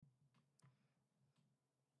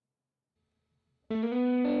Welcome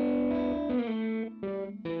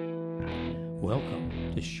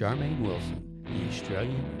to Charmaine Wilson, the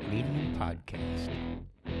Australian Medium Podcast.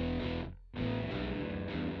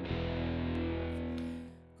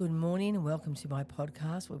 Good morning and welcome to my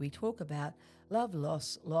podcast where we talk about love,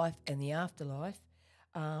 loss, life and the afterlife.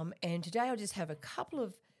 And today I just have a couple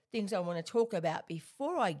of things I want to talk about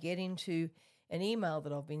before I get into an email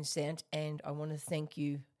that I've been sent, and I want to thank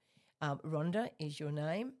you, Rhonda is your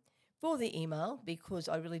name, for the email because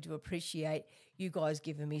I really do appreciate you guys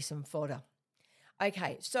giving me some fodder.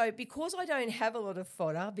 Okay, so because I don't have a lot of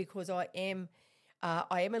fodder, because I am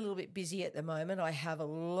a little bit busy at the moment. I have a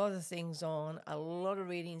lot of things on, a lot of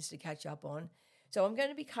readings to catch up on. So I'm going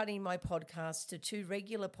to be cutting my podcasts to 2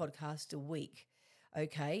 regular podcasts a week.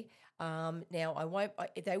 Okay. Now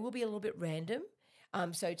they will be a little bit random.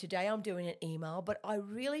 So today I'm doing an email, but I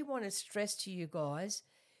really want to stress to you guys,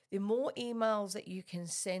 the more emails that you can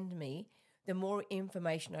send me, the more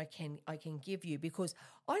information I can give you, because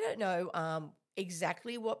I don't know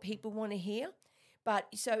exactly what people want to hear. But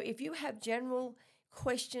so if you have general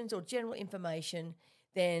questions or general information,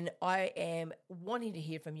 then I am wanting to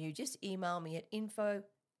hear from you. Just email me at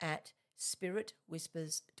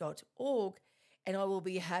info@spiritwhispers.org and I will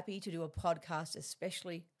be happy to do a podcast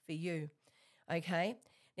especially for you. Okay?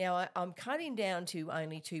 Now, I'm cutting down to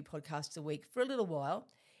only 2 podcasts a week for a little while.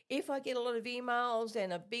 If I get a lot of emails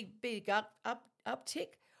and a big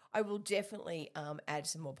uptick, I will definitely add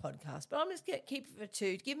some more podcasts. But I'm just going to keep it for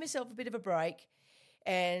 2 to give myself a bit of a break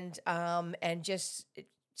and just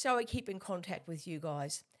so I keep in contact with you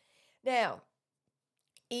guys. Now,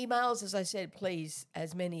 emails, as I said, please,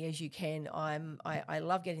 as many as you can. I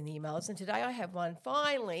love getting the emails, and today I have one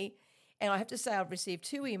finally, and I have to say I've received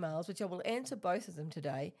 2 emails, which I will answer both of them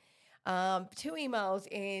today. 2 emails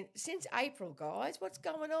since April, guys. What's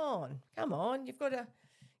going on? Come on, you've got to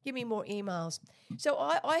give me more emails. So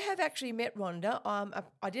I have actually met Rhonda.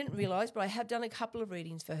 I didn't realise, but I have done a couple of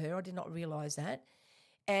readings for her. I did not realise that.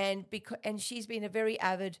 And she's been a very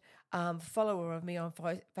avid follower of me on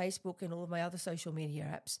Facebook and all of my other social media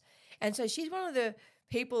apps. And so she's one of the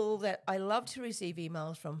people that I love to receive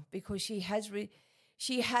emails from, because she has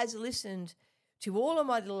listened to all of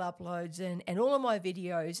my little uploads and all of my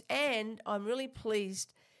videos. And I'm really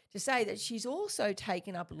pleased to say that she's also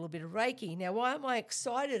taken up a little bit of Reiki. Now, why am I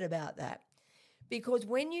excited about that? Because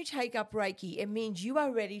when you take up Reiki, it means you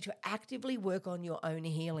are ready to actively work on your own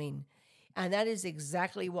healing. And that is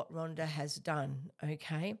exactly what Rhonda has done,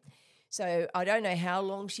 okay? So I don't know how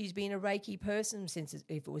long she's been a Reiki person, if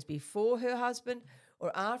it was before her husband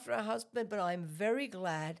or after her husband, but I'm very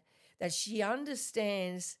glad that she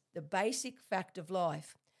understands the basic fact of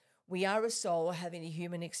life. We are a soul having a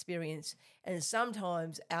human experience, and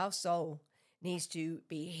sometimes our soul needs to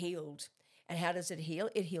be healed. And how does it heal?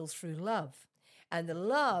 It heals through love. And the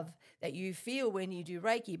love that you feel when you do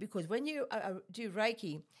Reiki, because when you do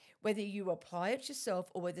Reiki, whether you apply it yourself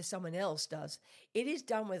or whether someone else does, it is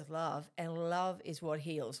done with love, and love is what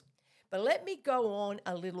heals. But let me go on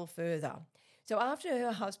a little further. So after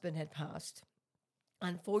her husband had passed,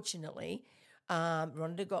 unfortunately,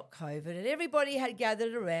 Rhonda got COVID, and everybody had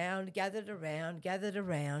gathered around,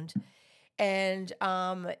 and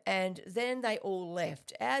then they all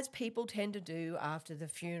left, as people tend to do after the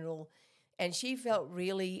funeral. And she felt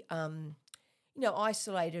really,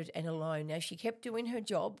 isolated and alone. Now, she kept doing her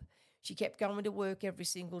job. She kept going to work every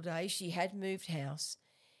single day. She had moved house.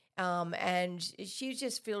 And she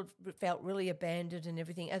just felt really abandoned and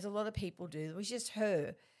everything, as a lot of people do. It was just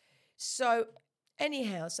her. So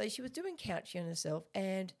anyhow, she was doing couching on herself,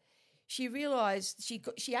 and she realised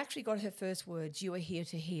she actually got her first words, "You are here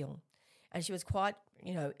to heal." And she was quite,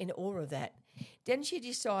 in awe of that. Then she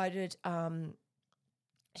decided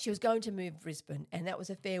she was going to move to Brisbane, and that was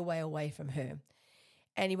a fair way away from her.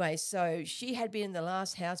 Anyway, so she had been in the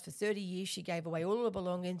last house for 30 years. She gave away all her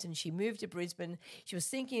belongings and she moved to Brisbane. She was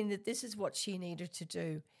thinking that this is what she needed to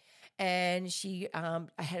do. And she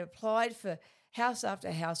had applied for house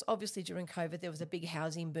after house. Obviously, during COVID, there was a big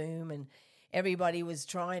housing boom and everybody was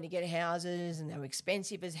trying to get houses and they were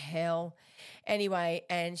expensive as hell. Anyway,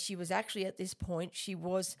 and she was actually at this point, she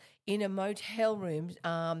was in a motel room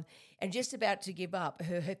and just about to give up.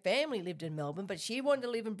 Her family lived in Melbourne, but she wanted to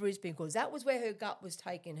live in Brisbane because that was where her gut was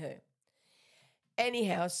taking her.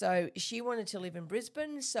 Anyhow, so she wanted to live in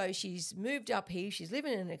Brisbane, so she's moved up here. She's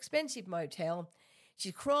living in an expensive motel.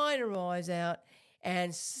 She's crying her eyes out,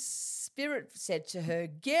 and Spirit said to her,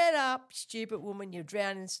 "Get up, stupid woman, you're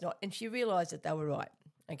drowning in snot." And she realised that they were right.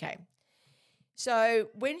 Okay. So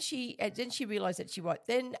then she realised that she was right.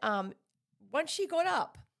 Then once she got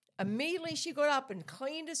up, immediately she got up and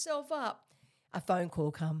cleaned herself up, a phone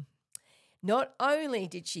call come. Not only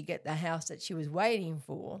did she get the house that she was waiting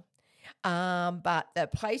for, but the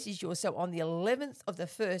place is yours. So on the 11th of the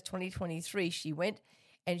 1st, 2023, she went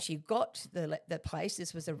and she got the place.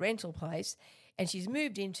 This was a rental place, and she's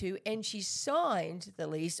moved into, and she signed the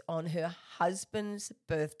lease on her husband's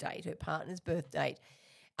birth date, her partner's birth date.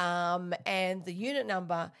 And the unit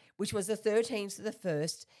number, which was the 13th of the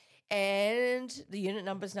 1st, and the unit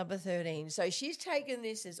number is number 13. So she's taken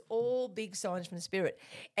this as all big signs from Spirit.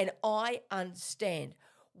 And I understand.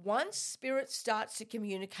 Once Spirit starts to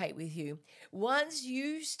communicate with you, once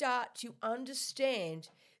you start to understand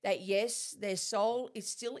that, yes, their soul is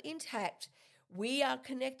still intact, we are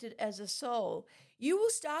connected as a soul, you will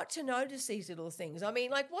start to notice these little things. I mean,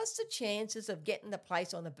 like, what's the chances of getting the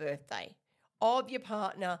place on the birthday of your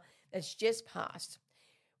partner that's just passed?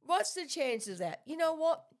 What's the chances of that? You know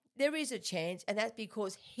what? There is a chance, and that's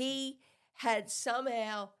because he had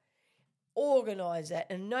somehow organised that,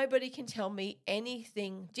 and nobody can tell me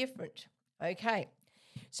anything different. Okay,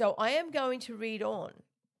 so I am going to read on.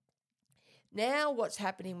 Now what's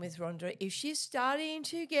happening with Rhonda is she's starting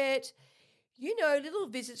to get, little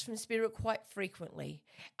visits from Spirit quite frequently,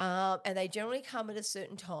 and they generally come at a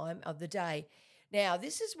certain time of the day. Now,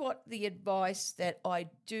 this is what the advice that I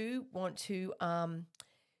do want to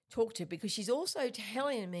talk to, because she's also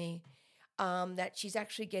telling me that she's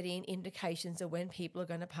actually getting indications of when people are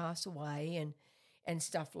going to pass away and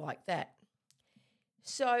stuff like that.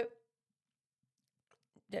 So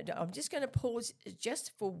I'm just going to pause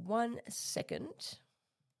just for 1 second.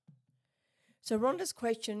 So Rhonda's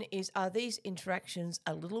question is, are these interactions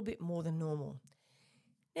a little bit more than normal?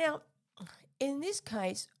 Now, in this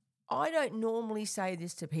case, I don't normally say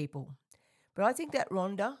this to people, but I think that,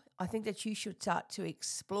 Rhonda, I think that you should start to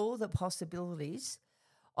explore the possibilities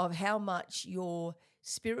of how much your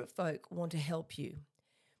spirit folk want to help you.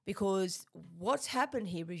 Because what's happened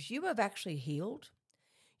here is you have actually healed.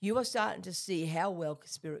 You are starting to see how well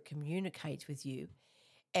Spirit communicates with you.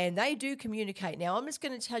 And they do communicate. Now, I'm just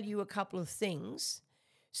going to tell you a couple of things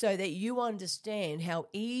so that you understand how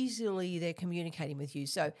easily they're communicating with you.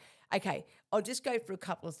 So, okay, I'll just go for a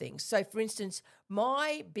couple of things. So, for instance,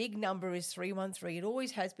 my big number is 313. It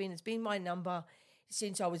always has been. It's been my number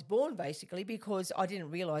since I was born, basically, because I didn't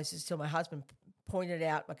realise this until my husband pointed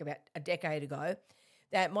out, like about a decade ago,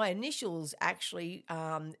 that my initials actually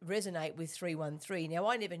resonate with 313. Now,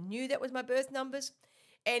 I never knew that was my birth numbers.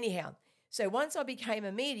 Anyhow, so once I became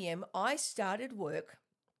a medium, I started work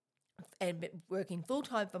and working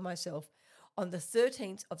full-time for myself on the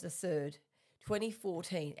 13th of the 3rd,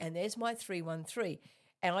 2014, and there's my 313.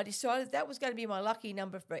 And I decided that was going to be my lucky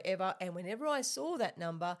number forever, and whenever I saw that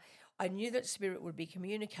number, I knew that Spirit would be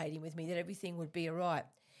communicating with me, that everything would be all right.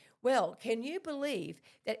 Well, can you believe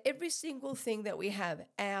that every single thing that we have,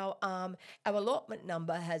 our allotment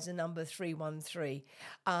number has a number 313.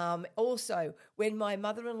 Also, when my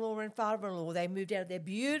mother-in-law and father-in-law, they moved out of their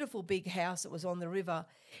beautiful big house that was on the river,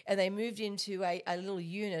 and they moved into a little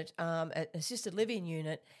unit, an assisted living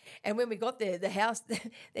unit. And when we got there, the house,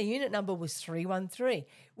 the unit number was 313.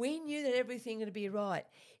 We knew that everything would be right.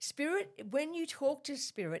 Spirit, when you talk to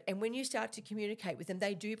Spirit and when you start to communicate with them,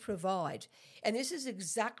 they do provide. And this is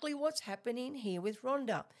exactly what's happening here with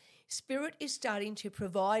Rhonda. Spirit is starting to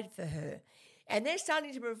provide for her. And they're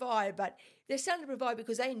starting to provide, but they're starting to provide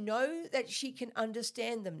because they know that she can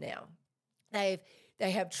understand them now. They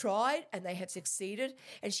have tried and they have succeeded,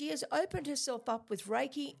 and she has opened herself up with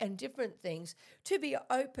Reiki and different things to be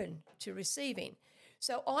open to receiving.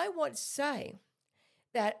 So I want to say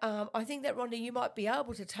that I think that, Rhonda, you might be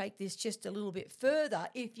able to take this just a little bit further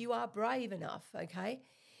if you are brave enough, okay?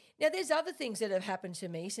 Now, there's other things that have happened to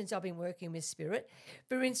me since I've been working with Spirit.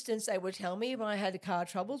 For instance, they would tell me when I had car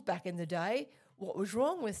troubles back in the day, what was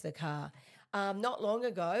wrong with the car. Not long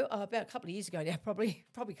ago, about a couple of years ago now, probably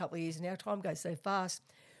a couple of years now, time goes so fast,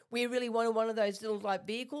 we really wanted one of those little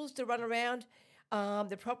vehicles to run around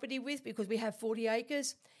the property with, because we have 40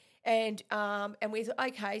 acres. And we thought,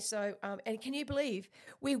 okay, so, and can you believe,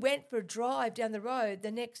 we went for a drive down the road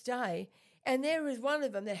the next day, and there was one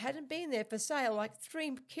of them that hadn't been there for sale, like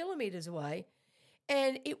 3 kilometres away,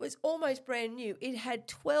 and it was almost brand new. It had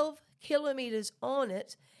 12 kilometres on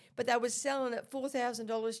it, but they were selling it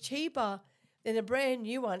 $4,000 cheaper than a brand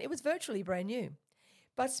new one. It was virtually brand new.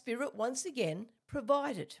 But Spirit, once again,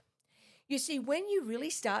 provided. You see, when you really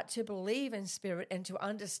start to believe in Spirit and to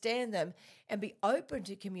understand them and be open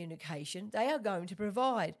to communication, they are going to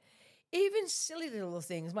provide. Even silly little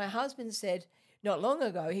things. My husband said not long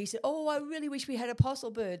ago, he said, oh, I really wish we had apostle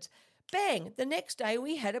birds. Bang, the next day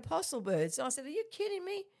we had apostle birds. And I said, are you kidding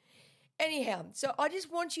me? Anyhow, so I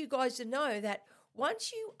just want you guys to know that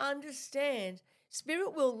once you understand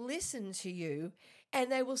Spirit will listen to you,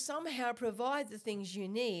 and they will somehow provide the things you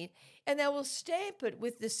need, and they will stamp it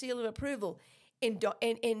with the seal of approval. In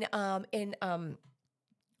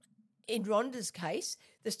Rhonda's case,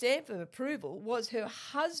 the stamp of approval was her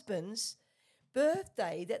husband's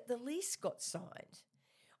birthday that the lease got signed.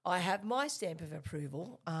 I have my stamp of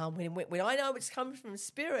approval. When I know it's come from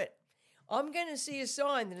Spirit, I'm going to see a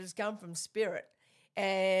sign that it's come from Spirit.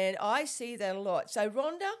 And I see that a lot. So,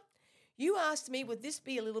 Rhonda, you asked me, would this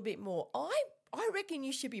be a little bit more? I reckon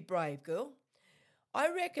you should be brave, girl. I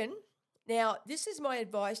reckon. Now, this is my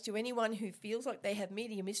advice to anyone who feels like they have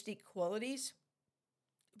mediumistic qualities,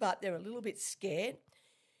 but they're a little bit scared.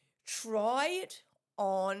 Try it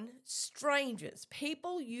on strangers,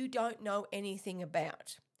 people you don't know anything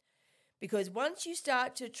about. Because once you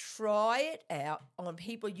start to try it out on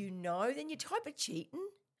people you know, then you type of cheating,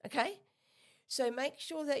 okay? So make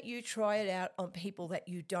sure that you try it out on people that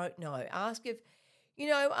you don't know. Ask if,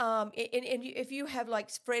 and if you have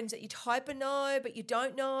like friends that you type of know but you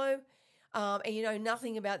don't know, and you know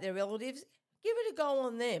nothing about their relatives, give it a go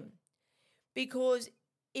on them. Because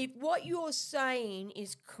if what you're saying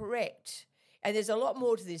is correct, and there's a lot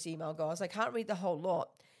more to this email, guys, I can't read the whole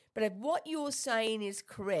lot, but if what you're saying is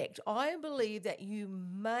correct, I believe that you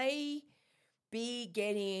may be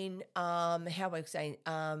getting,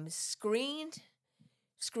 screened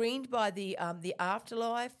by the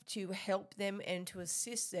afterlife to help them and to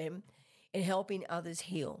assist them in helping others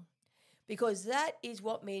heal. Because that is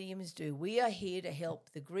what mediums do. We are here to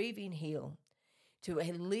help the grieving heal, to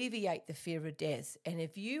alleviate the fear of death. And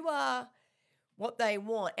if you are what they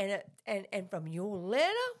want, and from your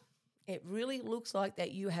letter, it really looks like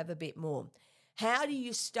that you have a bit more. How do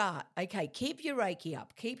you start? Okay, keep your Reiki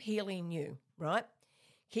up. Keep healing you, right?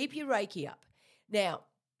 Keep your Reiki up. Now,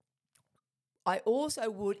 I also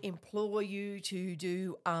would implore you to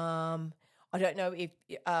do, I don't know if,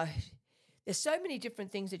 there's so many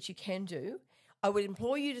different things that you can do. I would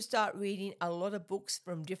implore you to start reading a lot of books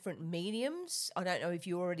from different mediums. I don't know if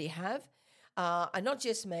you already have. And not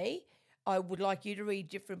just me. I would like you to read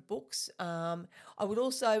different books. I would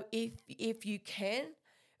also, if you can,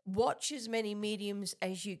 watch as many mediums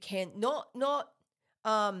as you can. Not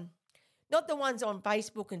the ones on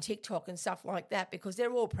Facebook and TikTok and stuff like that, because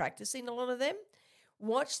they're all practicing, a lot of them.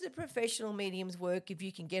 Watch the professional mediums work if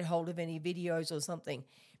you can get hold of any videos or something.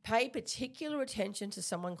 Pay particular attention to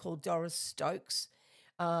someone called Doris Stokes.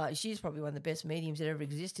 She's probably one of the best mediums that ever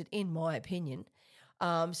existed, in my opinion.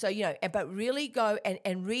 But really go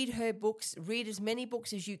and read her books. Read as many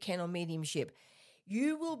books as you can on mediumship.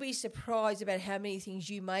 You will be surprised about how many things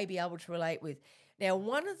you may be able to relate with. Now,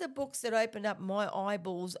 one of the books that opened up my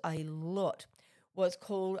eyeballs a lot was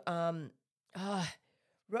called, I'm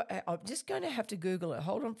just going to have to Google it.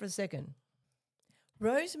 Hold on for a second.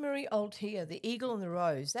 Rosemary Altea, The Eagle and the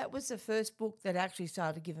Rose. That was the first book that actually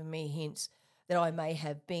started giving me hints that I may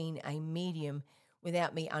have been a medium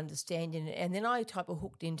without me understanding it. And then I type of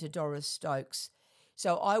hooked into Doris Stokes.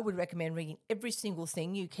 So I would recommend reading every single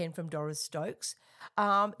thing you can from Doris Stokes.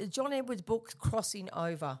 John Edwards' book, Crossing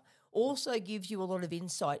Over, also gives you a lot of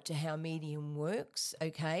insight to how medium works,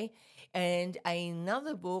 okay? And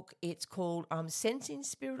another book, it's called Sensing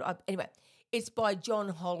Spirit. Anyway, it's by John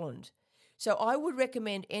Holland. So I would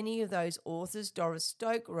recommend any of those authors, Doris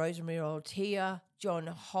Stokes, Rosemary Altea, John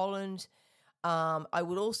Holland. I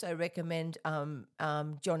would also recommend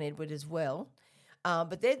John Edward as well.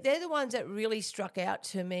 But they're the ones that really struck out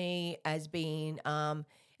to me as being,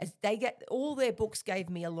 as they get, all their books gave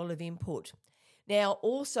me a lot of input. Now,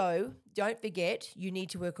 also, don't forget, you need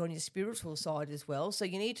to work on your spiritual side as well. So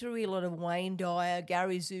you need to read a lot of Wayne Dyer,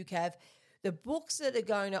 Gary Zukav, the books that are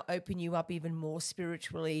going to open you up even more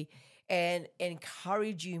spiritually and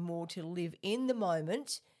encourage you more to live in the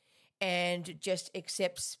moment and just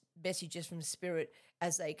accept messages from Spirit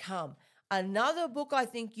as they come. Another book I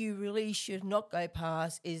think you really should not go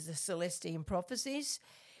past is the Celestine Prophecies,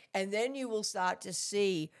 and then you will start to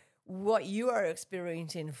see what you are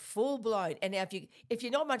experiencing full blown. And now if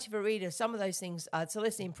you're not much of a reader, some of those things,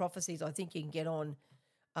 Celestine Prophecies, I think you can get on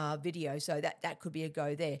video, so that could be a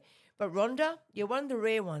go there. But Rhonda, you're one of the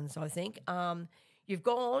rare ones, I think. You've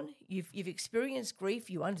gone, you've experienced grief,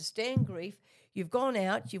 you understand grief, you've gone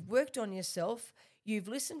out, you've worked on yourself, you've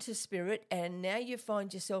listened to Spirit, and now you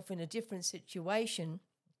find yourself in a different situation.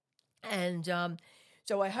 And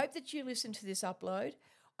so I hope that you listen to this upload.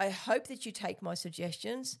 I hope that you take my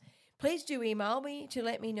suggestions. Please do email me to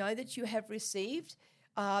let me know that you have received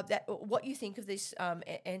what you think of this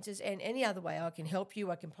answers, and any other way I can help you.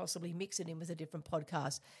 I can possibly mix it in with a different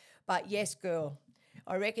podcast. But yes, girl,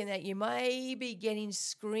 I reckon that you may be getting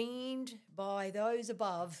screened by those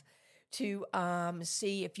above to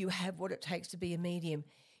see if you have what it takes to be a medium.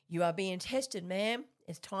 You are being tested, ma'am.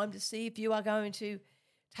 It's time to see if you are going to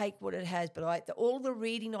take what it has. But all the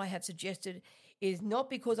reading I have suggested is not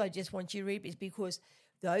because I just want you to read, it's because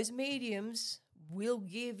those mediums will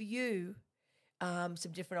give you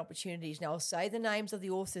some different opportunities. Now, I'll say the names of the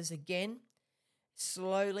authors again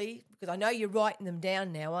slowly because I know you're writing them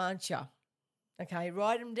down now, aren't you? Okay,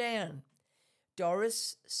 write them down.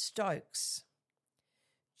 Doris Stokes,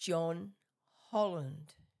 John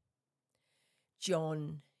Holland,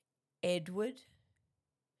 John Edward,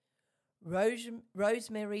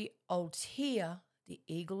 Rosemary Altea, The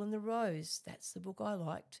Eagle and the Rose. That's the book I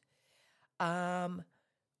liked.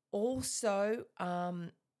 Also,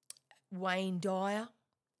 Wayne Dyer,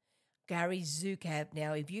 Gary Zukav.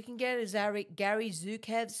 Now, if you can get a Gary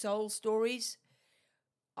Zukav Soul Stories,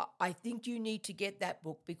 I think you need to get that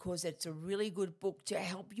book because it's a really good book to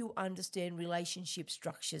help you understand relationship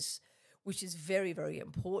structures, which is very, very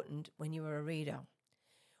important when you are a reader.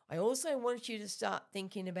 I also want you to start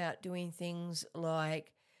thinking about doing things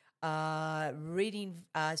like reading,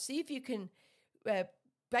 see if you can,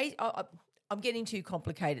 I'm getting too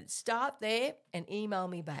complicated. Start there and email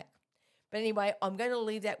me back. But anyway, I'm going to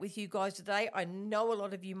leave that with you guys today. I know a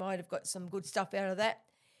lot of you might have got some good stuff out of that.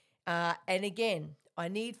 And again, I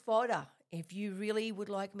need fodder. If you really would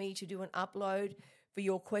like me to do an upload for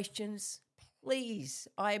your questions, please.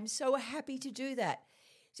 I am so happy to do that.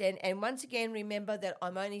 And once again, remember that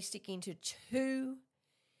I'm only sticking to 2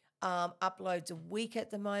 uploads a week at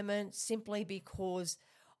the moment, simply because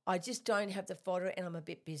I just don't have the fodder and I'm a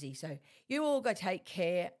bit busy. So you all go take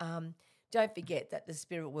care. Don't forget that the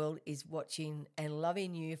spirit world is watching and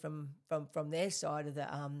loving you from their side of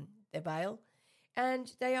the veil, and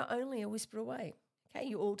they are only a whisper away. Okay,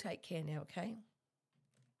 you all take care now, okay?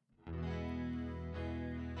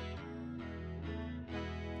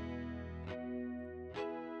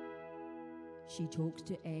 She talks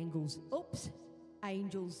to angels. Oops,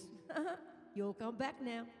 angels. You'll come back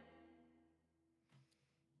now.